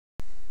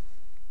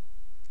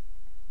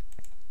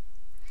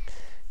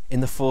In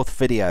the fourth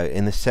video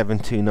in the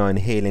 729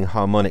 Healing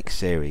Harmonics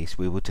series,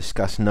 we will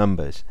discuss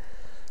numbers.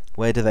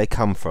 Where do they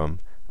come from?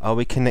 Are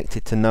we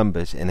connected to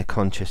numbers in a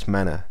conscious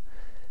manner?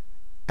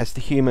 As the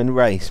human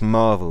race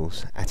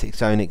marvels at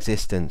its own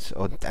existence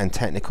and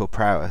technical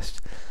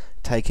prowess,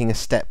 taking a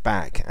step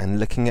back and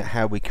looking at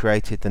how we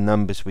created the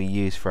numbers we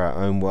use for our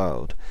own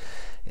world,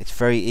 it's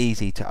very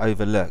easy to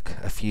overlook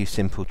a few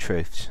simple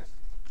truths.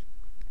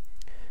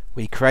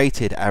 We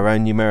created our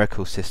own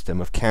numerical system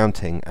of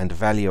counting and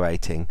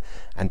evaluating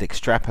and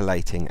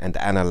extrapolating and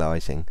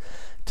analysing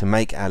to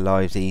make our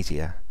lives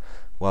easier,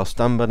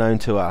 whilst unbeknown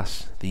to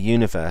us, the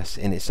universe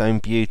in its own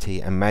beauty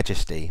and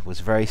majesty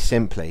was very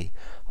simply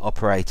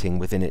operating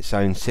within its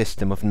own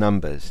system of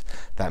numbers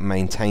that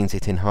maintains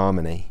it in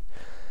harmony.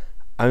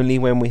 Only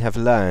when we have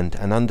learned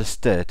and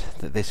understood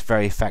that this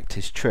very fact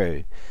is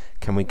true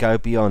can we go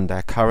beyond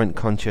our current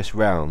conscious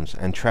realms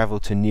and travel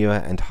to newer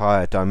and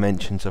higher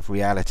dimensions of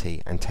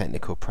reality and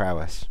technical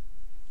prowess.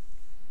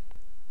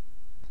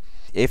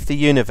 If the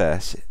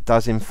universe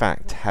does in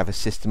fact have a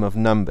system of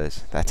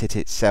numbers that it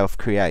itself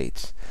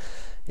creates,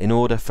 in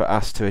order for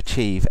us to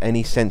achieve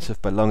any sense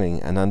of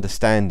belonging and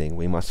understanding,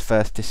 we must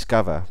first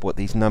discover what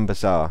these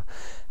numbers are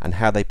and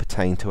how they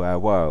pertain to our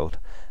world,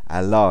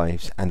 our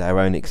lives and our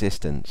own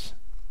existence.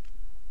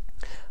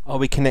 Are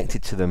we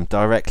connected to them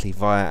directly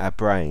via our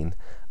brain,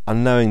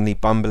 unknowingly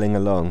bumbling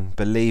along,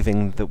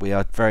 believing that we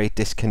are very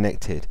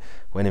disconnected,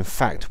 when in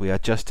fact we are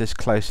just as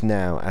close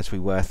now as we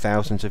were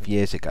thousands of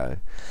years ago,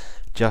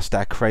 just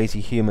our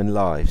crazy human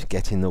lives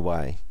get in the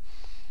way?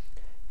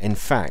 In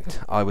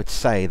fact, I would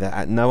say that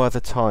at no other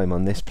time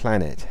on this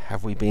planet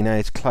have we been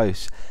as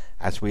close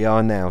as we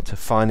are now to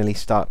finally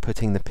start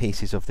putting the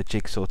pieces of the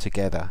jigsaw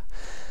together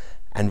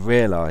and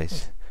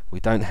realise we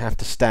don't have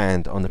to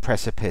stand on the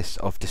precipice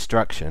of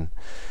destruction.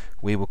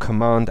 We will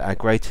command our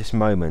greatest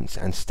moments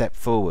and step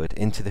forward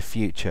into the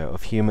future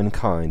of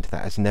humankind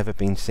that has never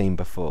been seen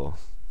before.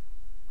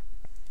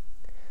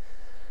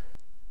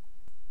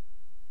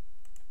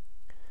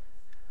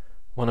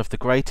 One of the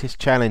greatest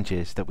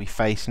challenges that we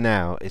face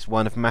now is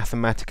one of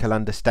mathematical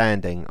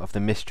understanding of the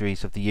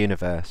mysteries of the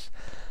universe,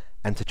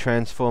 and to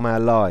transform our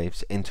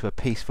lives into a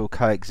peaceful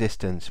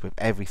coexistence with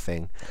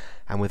everything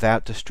and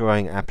without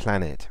destroying our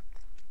planet.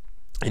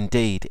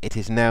 Indeed, it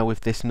is now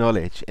with this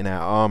knowledge in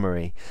our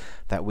armoury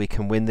that we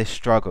can win this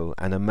struggle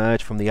and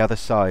emerge from the other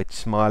side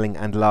smiling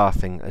and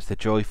laughing as the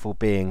joyful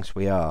beings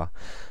we are,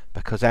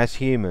 because as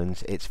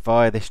humans it's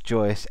via this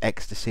joyous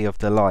ecstasy of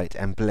delight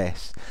and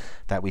bliss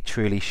that we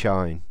truly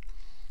shine.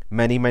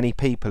 Many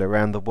people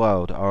around the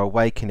world are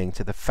awakening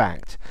to the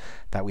fact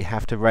that we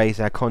have to raise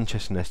our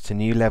consciousness to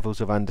new levels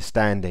of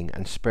understanding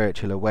and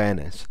spiritual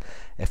awareness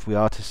if we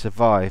are to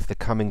survive the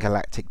coming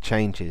galactic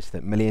changes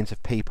that millions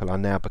of people are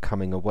now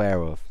becoming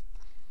aware of.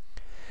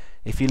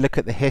 If you look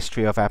at the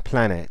history of our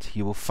planet,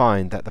 you will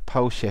find that the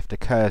pole shift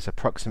occurs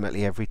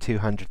approximately every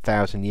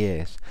 200,000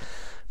 years.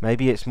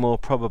 Maybe it's more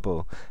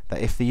probable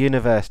that if the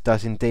universe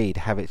does indeed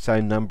have its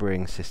own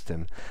numbering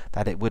system,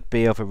 that it would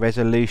be of a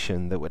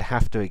resolution that would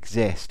have to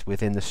exist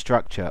within the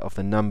structure of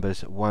the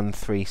numbers 1,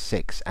 3,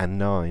 6 and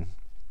 9.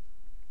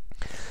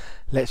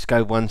 Let's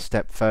go one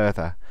step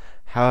further.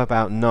 How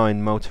about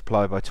 9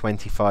 multiplied by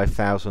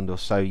 25,000 or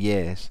so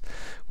years,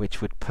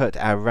 which would put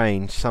our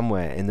range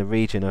somewhere in the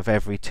region of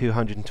every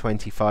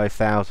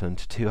 225,000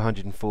 to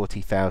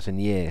 240,000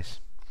 years.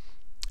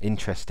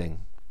 Interesting.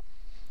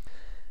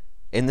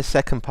 In the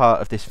second part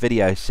of this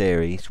video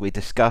series, we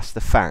discuss the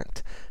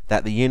fact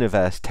that the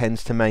universe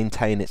tends to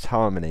maintain its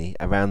harmony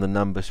around the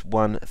numbers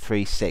 1,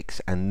 3,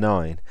 6 and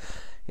 9.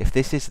 If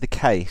this is the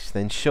case,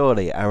 then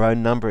surely our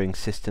own numbering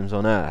systems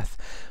on Earth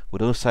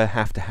would also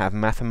have to have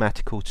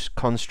mathematical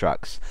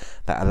constructs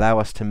that allow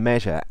us to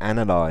measure,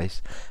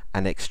 analyse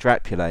and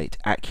extrapolate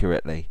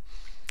accurately,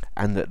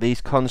 and that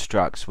these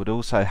constructs would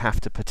also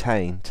have to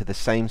pertain to the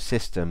same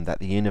system that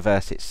the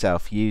universe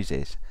itself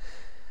uses.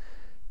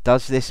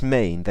 Does this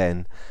mean,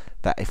 then,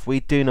 that if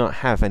we do not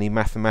have any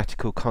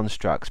mathematical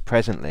constructs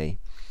presently,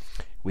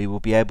 we will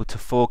be able to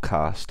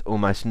forecast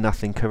almost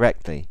nothing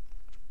correctly?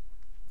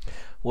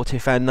 What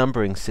if our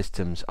numbering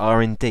systems are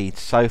indeed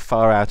so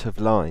far out of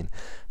line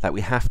that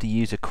we have to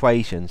use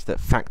equations that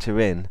factor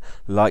in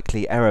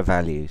likely error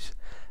values,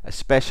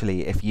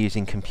 especially if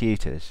using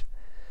computers?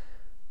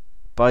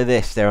 By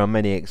this there are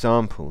many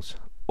examples.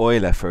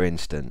 Euler, for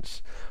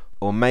instance.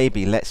 Or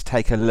maybe let's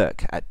take a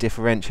look at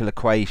differential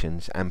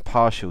equations and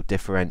partial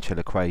differential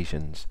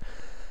equations.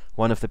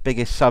 One of the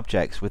biggest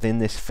subjects within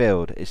this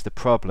field is the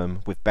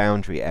problem with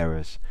boundary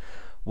errors.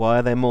 Why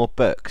are there more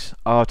books,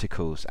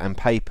 articles and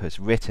papers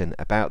written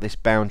about this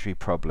boundary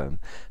problem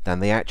than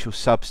the actual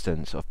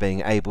substance of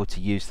being able to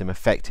use them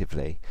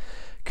effectively?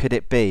 Could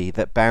it be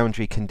that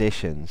boundary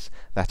conditions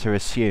that are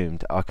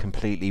assumed are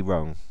completely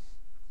wrong?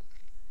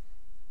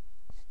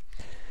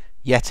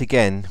 Yet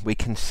again, we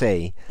can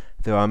see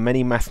there are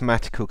many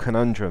mathematical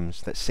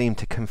conundrums that seem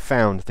to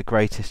confound the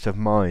greatest of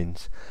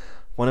minds.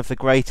 One of the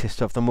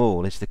greatest of them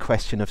all is the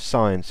question of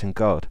science and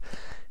God.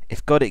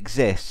 If God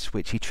exists,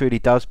 which he truly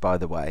does by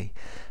the way,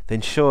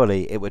 then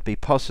surely it would be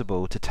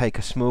possible to take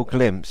a small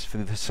glimpse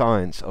through the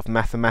science of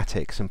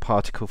mathematics and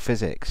particle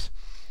physics.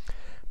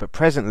 But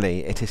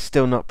presently it is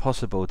still not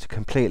possible to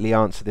completely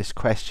answer this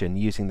question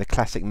using the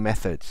classic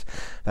methods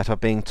that are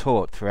being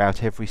taught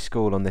throughout every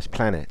school on this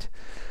planet.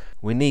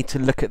 We need to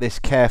look at this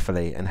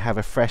carefully and have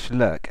a fresh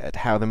look at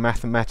how the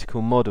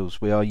mathematical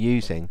models we are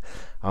using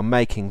are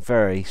making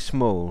very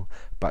small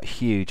but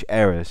huge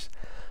errors.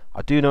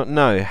 I do not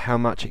know how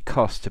much it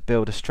costs to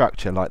build a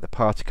structure like the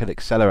particle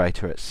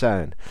accelerator at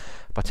CERN,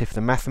 but if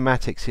the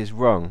mathematics is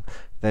wrong,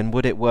 then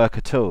would it work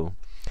at all?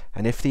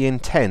 And if the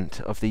intent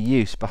of the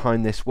use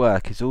behind this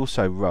work is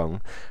also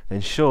wrong,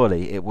 then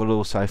surely it will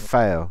also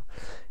fail.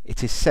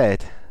 It is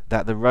said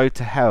that the road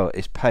to hell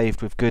is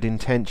paved with good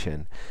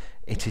intention.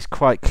 It is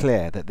quite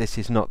clear that this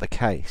is not the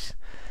case.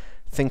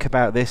 Think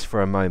about this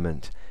for a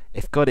moment.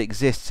 If God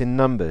exists in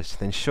numbers,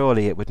 then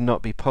surely it would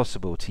not be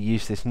possible to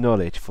use this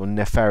knowledge for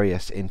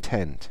nefarious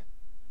intent.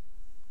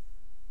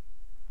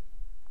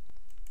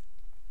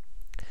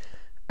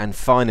 And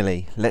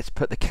finally, let's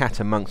put the cat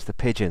amongst the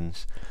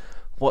pigeons.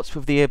 What's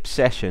with the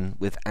obsession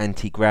with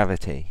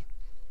anti-gravity?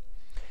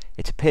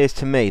 It appears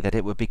to me that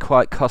it would be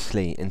quite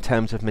costly in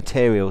terms of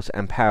materials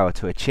and power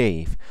to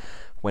achieve,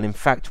 when in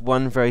fact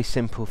one very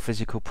simple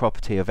physical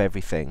property of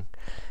everything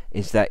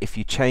is that if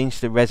you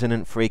change the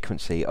resonant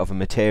frequency of a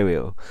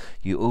material,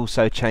 you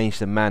also change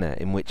the manner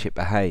in which it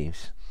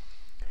behaves.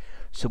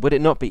 So would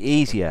it not be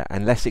easier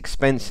and less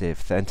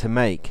expensive than to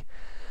make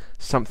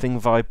something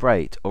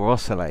vibrate or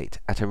oscillate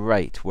at a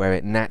rate where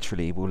it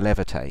naturally will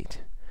levitate?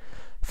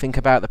 Think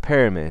about the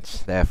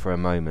pyramids there for a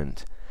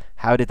moment.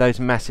 How did those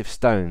massive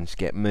stones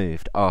get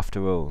moved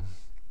after all?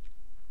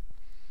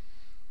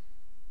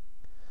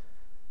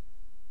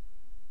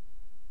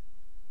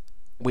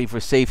 We've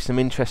received some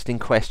interesting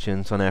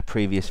questions on our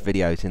previous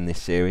videos in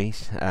this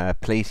series.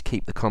 Please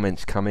keep the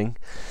comments coming.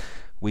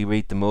 We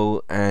read them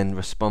all and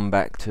respond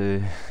back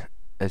to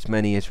as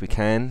many as we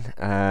can.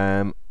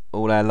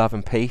 All our love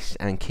and peace,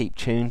 and keep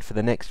tuned for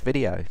the next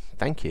video.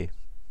 Thank you.